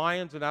heads of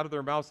lions, and out of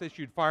their mouths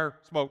issued fire,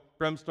 smoke,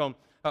 brimstone.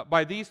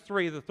 By these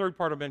three, the third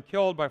part have been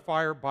killed by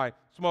fire, by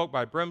smoke,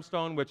 by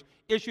brimstone, which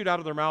issued out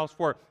of their mouths.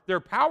 For their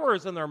power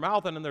is in their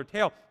mouth and in their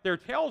tail. Their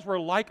tails were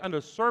like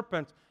unto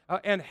serpents,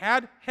 and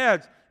had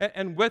heads,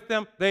 and with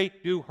them they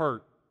do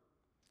hurt.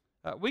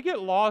 We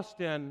get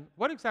lost in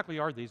what exactly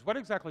are these? What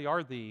exactly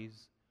are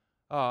these?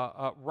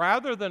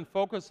 Rather than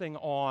focusing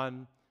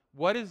on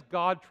what is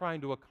God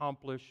trying to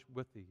accomplish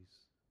with these.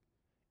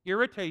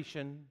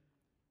 Irritation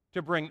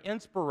to bring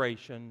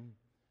inspiration,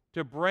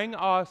 to bring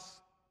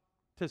us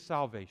to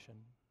salvation.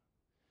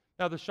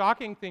 Now, the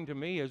shocking thing to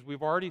me is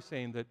we've already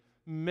seen that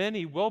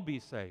many will be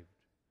saved.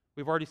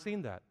 We've already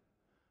seen that.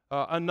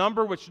 A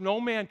number which no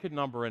man could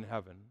number in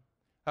heaven.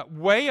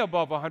 Way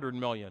above 100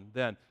 million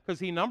then, because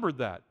He numbered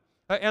that.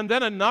 And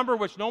then a number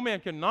which no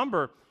man can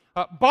number.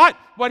 But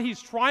what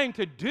He's trying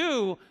to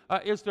do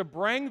is to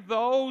bring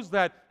those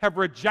that have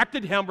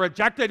rejected Him,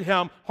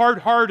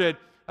 hard-hearted.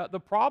 The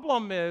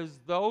problem is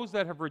those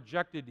that have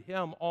rejected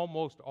Him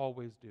almost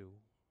always do.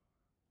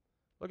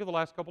 Look at the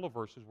last couple of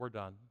verses. We're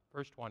done.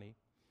 Verse 20.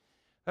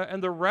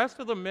 And the rest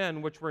of the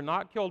men which were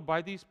not killed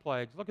by these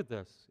plagues, look at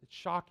this. It's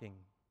shocking.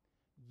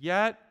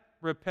 Yet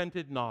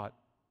repented not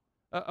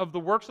of the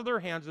works of their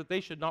hands, that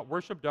they should not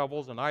worship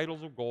devils and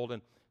idols of gold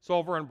and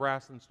silver and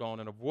brass and stone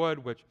and of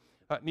wood, which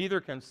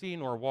neither can see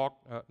nor walk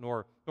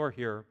nor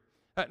hear.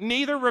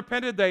 Neither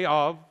repented they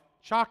of,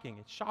 shocking,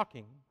 it's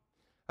shocking.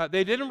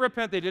 They didn't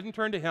repent, they didn't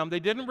turn to Him. They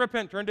didn't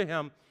repent, turn to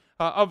Him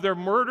of their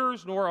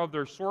murders, nor of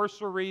their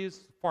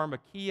sorceries,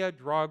 pharmakia,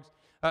 drugs,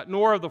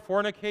 nor of the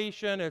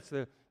fornication, it's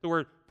the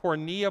word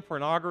porneia,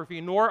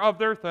 pornography, nor of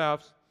their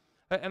thefts.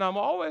 And I'm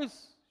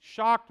always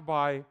shocked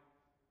by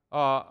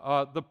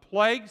the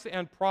plagues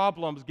and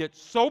problems get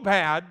so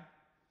bad,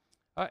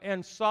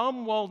 and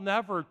some will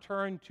never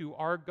turn to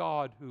our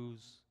God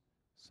who's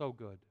so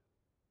good.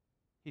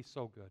 He's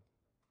so good.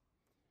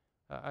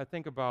 I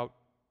think about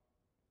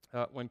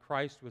when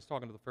Christ was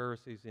talking to the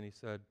Pharisees and He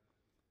said,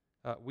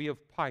 we have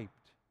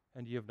piped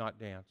and ye have not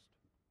danced.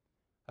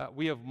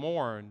 We have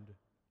mourned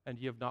and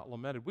ye have not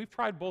lamented. We've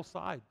tried both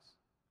sides.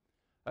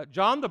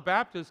 John the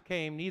Baptist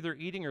came neither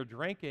eating or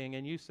drinking,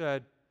 and you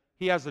said,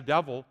 he has a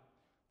devil.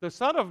 The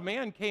Son of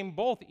Man came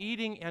both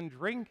eating and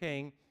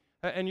drinking,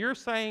 and you're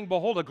saying,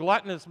 behold, a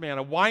gluttonous man,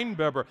 a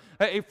winebibber,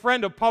 a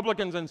friend of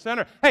publicans and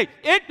sinners. Hey,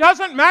 it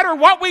doesn't matter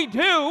what we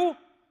do.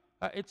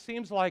 It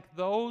seems like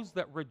those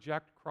that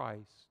reject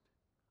Christ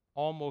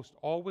almost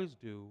always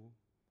do,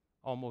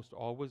 almost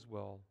always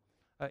will.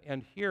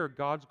 And here,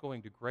 God's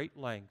going to great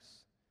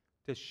lengths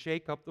to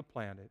shake up the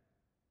planet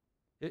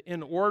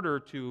in order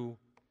to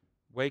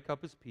wake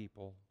up his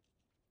people.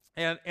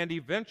 And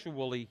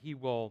eventually, he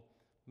will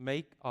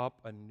make up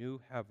a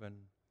new heaven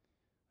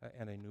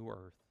and a new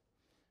earth.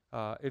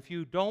 If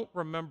you don't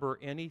remember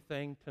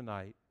anything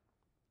tonight,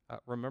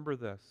 remember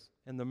this.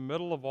 In the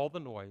middle of all the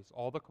noise,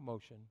 all the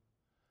commotion,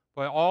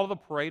 by all the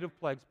parade of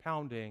plagues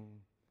pounding,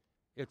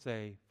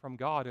 from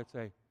God,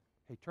 hey,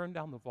 turn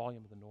down the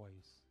volume of the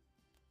noise.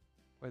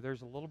 Boy,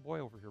 there's a little boy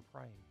over here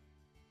praying.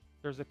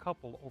 There's a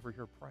couple over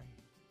here praying.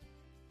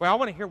 Boy, I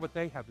want to hear what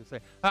they have to say.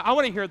 I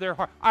want to hear their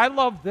heart. I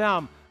love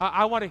them.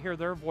 I want to hear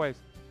their voice.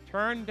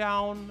 Turn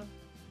down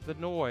the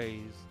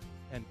noise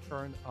and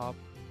turn up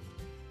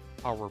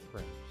our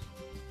prayers.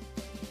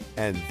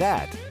 And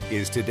that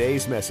is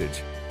today's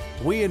message.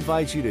 We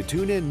invite you to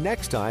tune in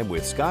next time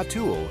with Scott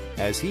Toole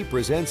as he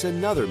presents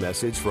another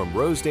message from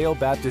Rosedale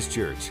Baptist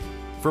Church.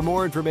 For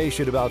more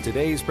information about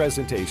today's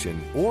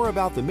presentation or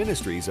about the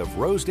ministries of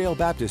Rosedale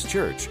Baptist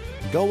Church,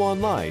 go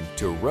online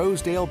to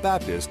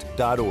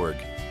rosedalebaptist.org.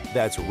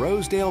 That's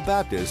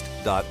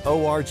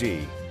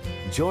rosedalebaptist.org.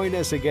 Join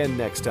us again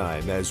next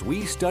time as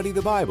we study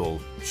the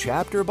Bible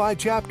chapter by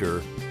chapter,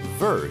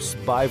 verse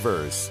by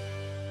verse.